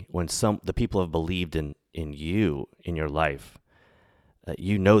obviously when the people have believed in in you, in your life,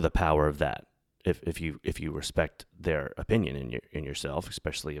 you know the power of that. If you respect their opinion in yourself,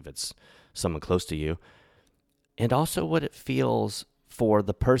 especially if it's someone close to you, and also what it feels for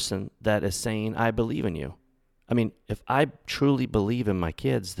the person that is saying, I believe in you. I mean, if I truly believe in my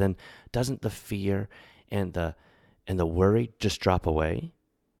kids, then doesn't the fear and the worry just drop away?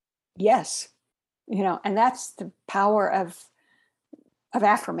 Yes. And that's the power of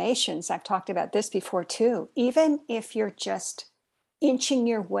affirmations. I've talked about this before too. Even if you're just inching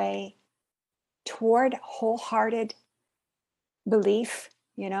your way toward wholehearted belief,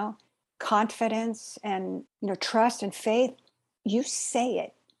 confidence and, trust and faith, you say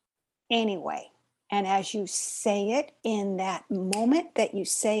it anyway. And as you say it, in that moment that you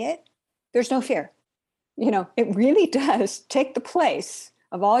say it, there's no fear. It really does take the place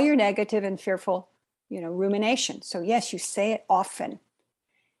of all your negative and fearful, rumination. So yes, you say it often,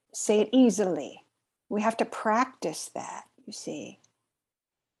 say it easily. We have to practice that, you see.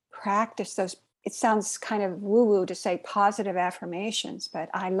 Practice those. It sounds kind of woo-woo to say positive affirmations, but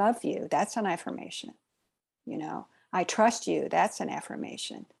I love you, that's an affirmation. I trust you, that's an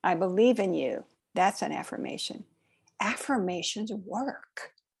affirmation. I believe in you, that's an affirmation. Affirmations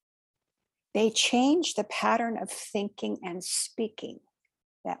work. They change the pattern of thinking and speaking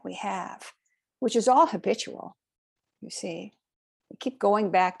that we have, which is all habitual, you see. We keep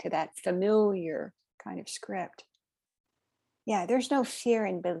going back to that familiar kind of script. Yeah, there's no fear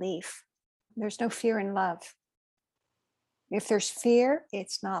in belief. There's no fear in love. If there's fear,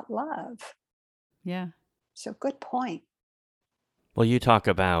 it's not love. Yeah. So good point. Well, you talk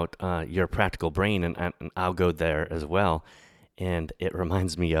about your practical brain, and I'll go there as well. And it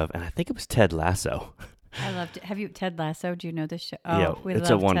reminds me of, and I think it was Ted Lasso. I loved it. Have you Ted Lasso? Do you know this show? Oh, Yeah, we it's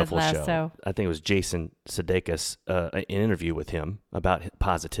love a wonderful Ted show. Lasso. I think it was Jason Sudeikis, an interview with him about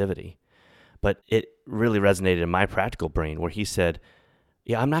positivity. But it really resonated in my practical brain where he said,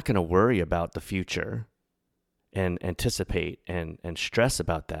 yeah, I'm not going to worry about the future and anticipate and stress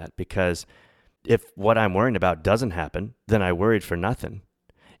about that, because if what I'm worrying about doesn't happen, then I worried for nothing.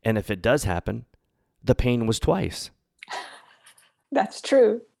 And if it does happen, the pain was twice. That's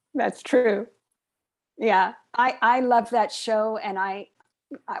true. That's true. Yeah, I love that show. And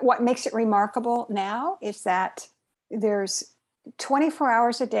what makes it remarkable now is that there's 24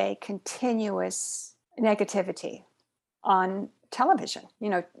 hours a day continuous negativity on television.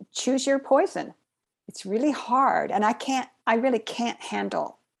 Choose your poison. It's really hard. And I really can't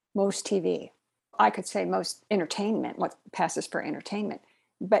handle most TV. I could say most entertainment, what passes for entertainment.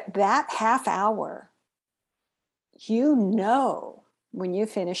 But that half hour, when you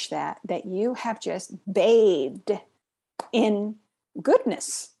finish that you have just bathed in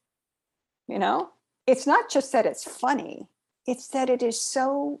goodness. It's not just that it's funny, it's that it is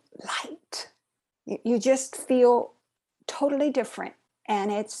so light. You just feel totally different.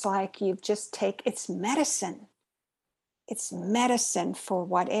 And it's like it's medicine. It's medicine for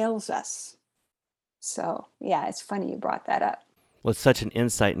what ails us. So yeah, it's funny you brought that up. Well, it's such an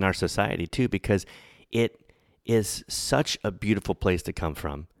insight in our society too, because it is such a beautiful place to come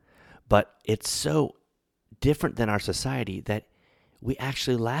from, but it's so different than our society that we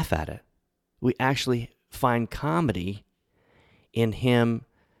actually laugh at it. We actually find comedy in him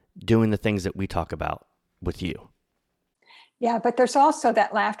doing the things that we talk about with you. Yeah, but there's also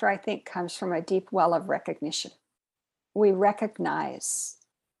that laughter, I think, comes from a deep well of recognition. We recognize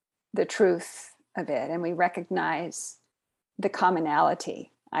the truth of it, and we recognize the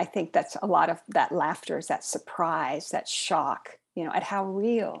commonality. I think that's a lot of that laughter, is that surprise, that shock, at how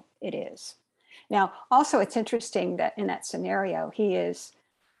real it is. Now, also, it's interesting that in that scenario, he's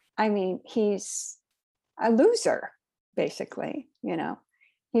a loser, basically.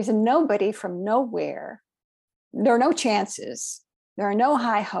 He's a nobody from nowhere. There are no chances. There are no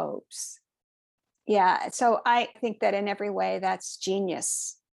high hopes. Yeah, so I think that in every way, that's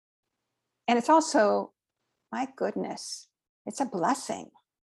genius. And it's also, my goodness, it's a blessing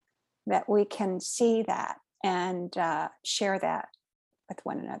that we can see that and share that with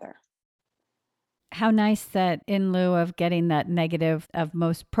one another. How nice that in lieu of getting that negative of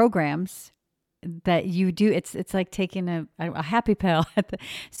most programs, that you do, it's like taking a happy pill.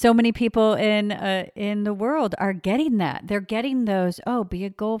 So many people in the world are getting that. They're getting those, be a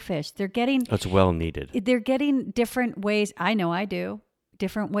goldfish. They're getting, It's well needed. They're getting different ways. I know I do.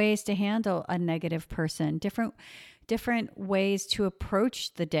 Different ways to handle a negative person, different ways to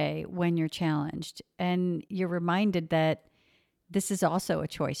approach the day when you're challenged. And you're reminded that this is also a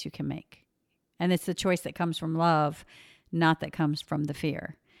choice you can make. And it's the choice that comes from love, not that comes from the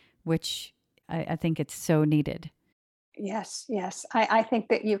fear, which I think it's so needed. Yes. I think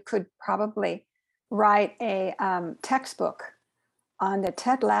that you could probably write a textbook on the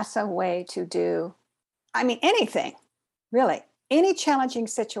Ted Lasso way to do, I mean, anything, really, any challenging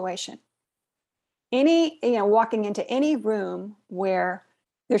situation, walking into any room where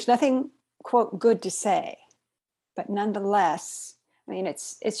there's nothing, quote, good to say, but nonetheless, I mean,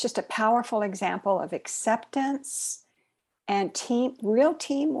 it's just a powerful example of acceptance and real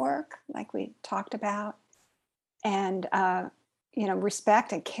teamwork, like we talked about, and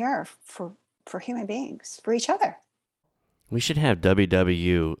respect and care for human beings, for each other. We should have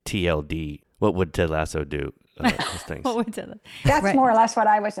WWTLD. What would Ted Lasso do? Those things. What would that? That's Right. more or less what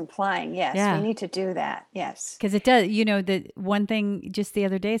I was implying. Yes, Yeah. we need to do that. Yes. Because it does, the one thing just the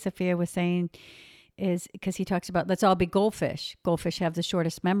other day, Sophia was saying is because he talks about let's all be goldfish. Goldfish have the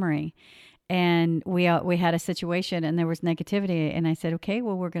shortest memory. And we had a situation and there was negativity. And I said, okay,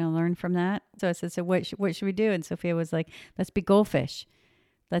 well, we're going to learn from that. So I said, so what should we do? And Sophia was like, let's be goldfish.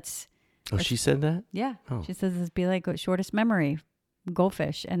 Oh, she said that? Yeah. Oh. She says, let's be like shortest memory,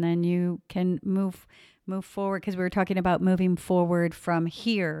 goldfish. And then you can move forward, because we were talking about moving forward from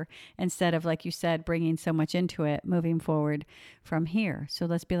here instead of, like you said, bringing so much into it, moving forward from here. So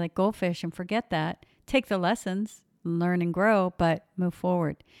let's be like goldfish and forget that. Take the lessons, learn and grow, but move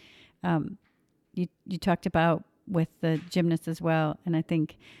forward. You talked about with the gymnast as well, and I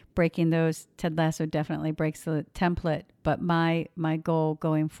think breaking those, Ted Lasso definitely breaks the template, but my goal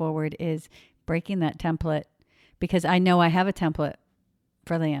going forward is breaking that template, because I know I have a template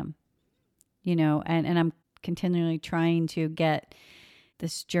for Liam, and I'm continually trying to get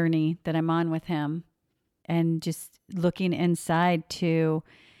this journey that I'm on with him and just looking inside to,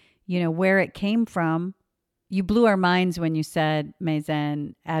 where it came from. You blew our minds when you said,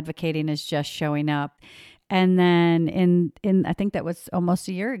 Mazen, advocating is just showing up. And then in I think that was almost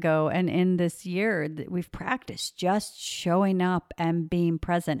a year ago. And in this year, we've practiced just showing up and being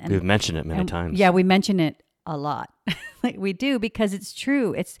present. And We've mentioned it many times. Yeah, we mention it a lot. Like we do, because it's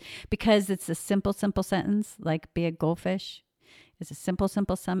true. It's because it's a simple sentence, like be a goldfish. It's a simple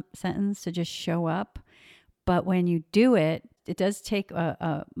sentence to just show up. But when you do it, it does take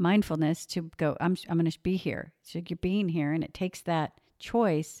a mindfulness to go, I'm going to be here. So you're being here, and it takes that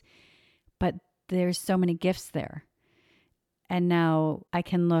choice. But there's so many gifts there. And now I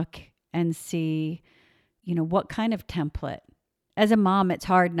can look and see, what kind of template. As a mom, it's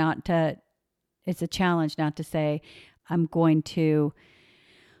hard it's a challenge not to say, I'm going to,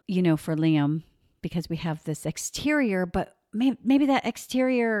 for Liam, because we have this exterior, but maybe that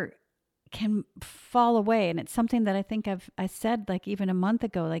exterior can fall away. And it's something that I think I said like even a month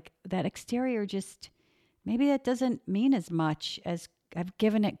ago, like that exterior maybe that doesn't mean as much as I've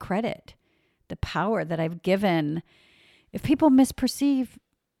given it credit. The power that I've given. If people misperceive,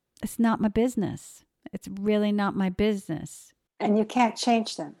 it's not my business. It's really not my business. And you can't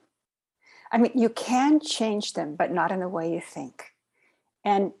change them. I mean, you can change them, but not in the way you think.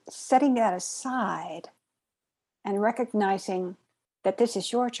 And setting that aside and recognizing that this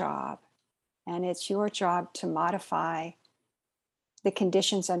is your job, and it's your job to modify the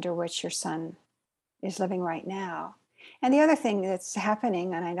conditions under which your son is living right now. And the other thing that's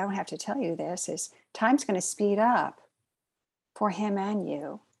happening, and I don't have to tell you this, is time's going to speed up for him and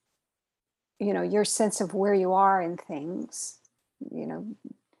you. Your sense of where you are in things,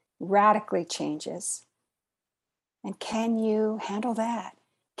 radically changes. And can you handle that?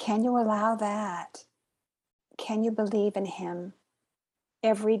 Can you allow that? Can you believe in him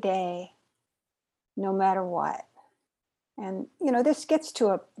every day, no matter what? And, this gets to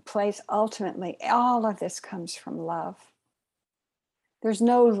a place, ultimately, all of this comes from love. There's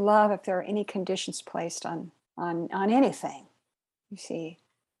no love if there are any conditions placed on anything, you see.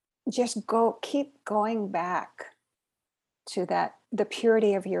 Just keep going back to the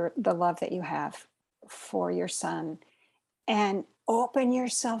purity of the love that you have for your son, and open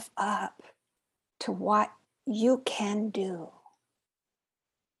yourself up to what you can do,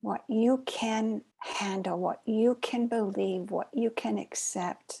 what you can handle, what you can believe, what you can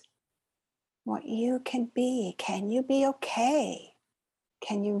accept, what you can be. Can you be okay?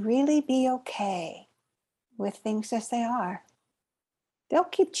 Can you really be okay with things as they are? They'll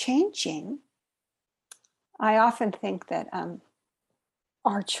keep changing. I often think that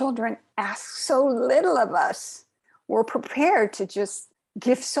our children ask so little of us. We're prepared to just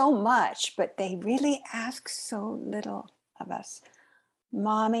give so much, but they really ask so little of us.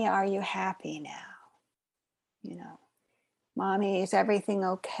 Mommy, are you happy now? Mommy, is everything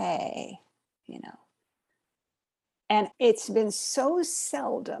okay? And it's been so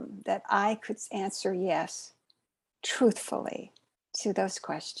seldom that I could answer yes, truthfully, to those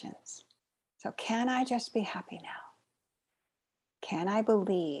questions. So can I just be happy now? Can I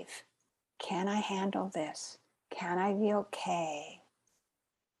believe? Can I handle this? Can I be okay?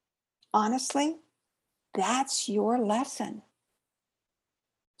 Honestly, that's your lesson.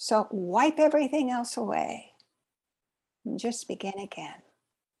 So wipe everything else away and just begin again.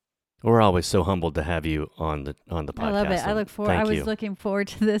 We're always so humbled to have you on the podcast. I love it. I look forward. I was looking forward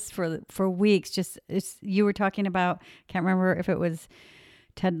to this for weeks. You were talking about. Can't remember if it was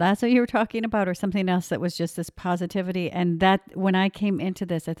Ted Lasso you were talking about or something else that was just this positivity. And that when I came into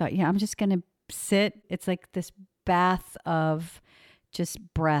this, I thought, I'm just going to sit. It's like this bath of just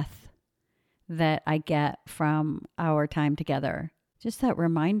breath that I get from our time together. Just that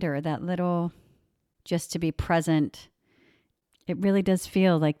reminder, that little, just to be present. It really does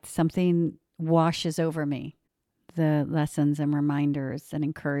feel like something washes over me. The lessons and reminders and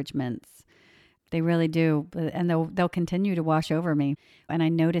encouragements. They really do. And they'll continue to wash over me. And I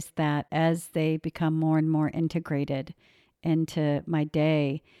notice that as they become more and more integrated into my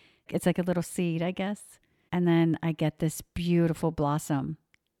day, it's like a little seed, I guess. And then I get this beautiful blossom.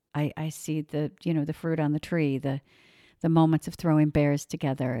 I see the fruit on the tree, the moments of throwing bears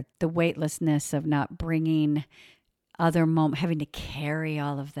together, the weightlessness of not bringing other having to carry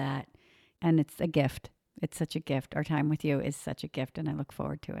all of that. And it's a gift. It's such a gift. Our time with you is such a gift, and I look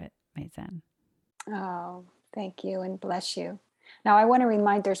forward to it, Mayzen. Oh, thank you and bless you. Now, I want to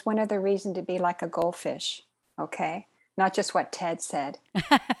remind there's one other reason to be like a goldfish, okay? Not just what Ted said.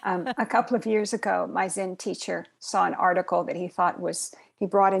 A couple of years ago, my Zen teacher saw an article that he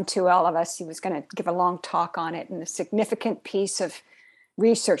brought into all of us. He was going to give a long talk on it, and a significant piece of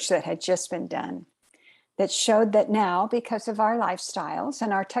research that had just been done that showed that now, because of our lifestyles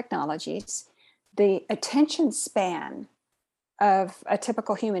and our technologies, the attention span of a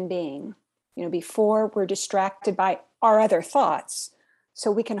typical human being, before we're distracted by our other thoughts,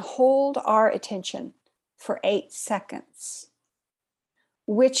 so we can hold our attention for 8 seconds,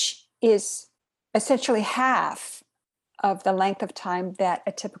 which is essentially half of the length of time that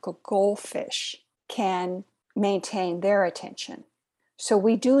a typical goldfish can maintain their attention. So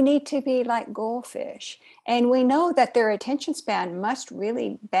we do need to be like goldfish. And we know that their attention span must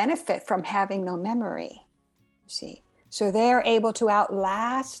really benefit from having no memory, you see. So they're able to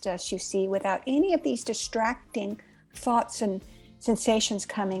outlast us, you see, without any of these distracting thoughts and sensations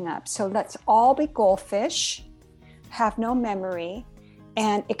coming up. So let's all be goldfish, have no memory,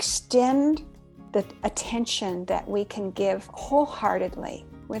 and extend the attention that we can give wholeheartedly,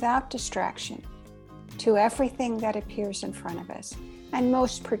 without distraction, to everything that appears in front of us, and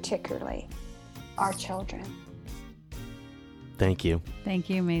most particularly, our children. Thank you. Thank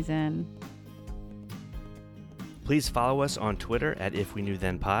you, Mayzen. Please follow us on Twitter at If We Knew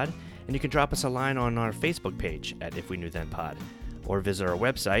Then Pod, and you can drop us a line on our Facebook page at If We Knew Then Pod, or visit our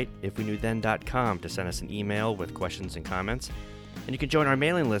website, ifweknewthen.com, to send us an email with questions and comments. And you can join our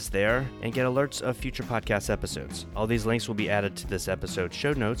mailing list there and get alerts of future podcast episodes. All these links will be added to this episode's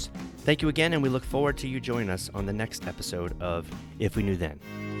show notes. Thank you again, and we look forward to you joining us on the next episode of If We Knew Then.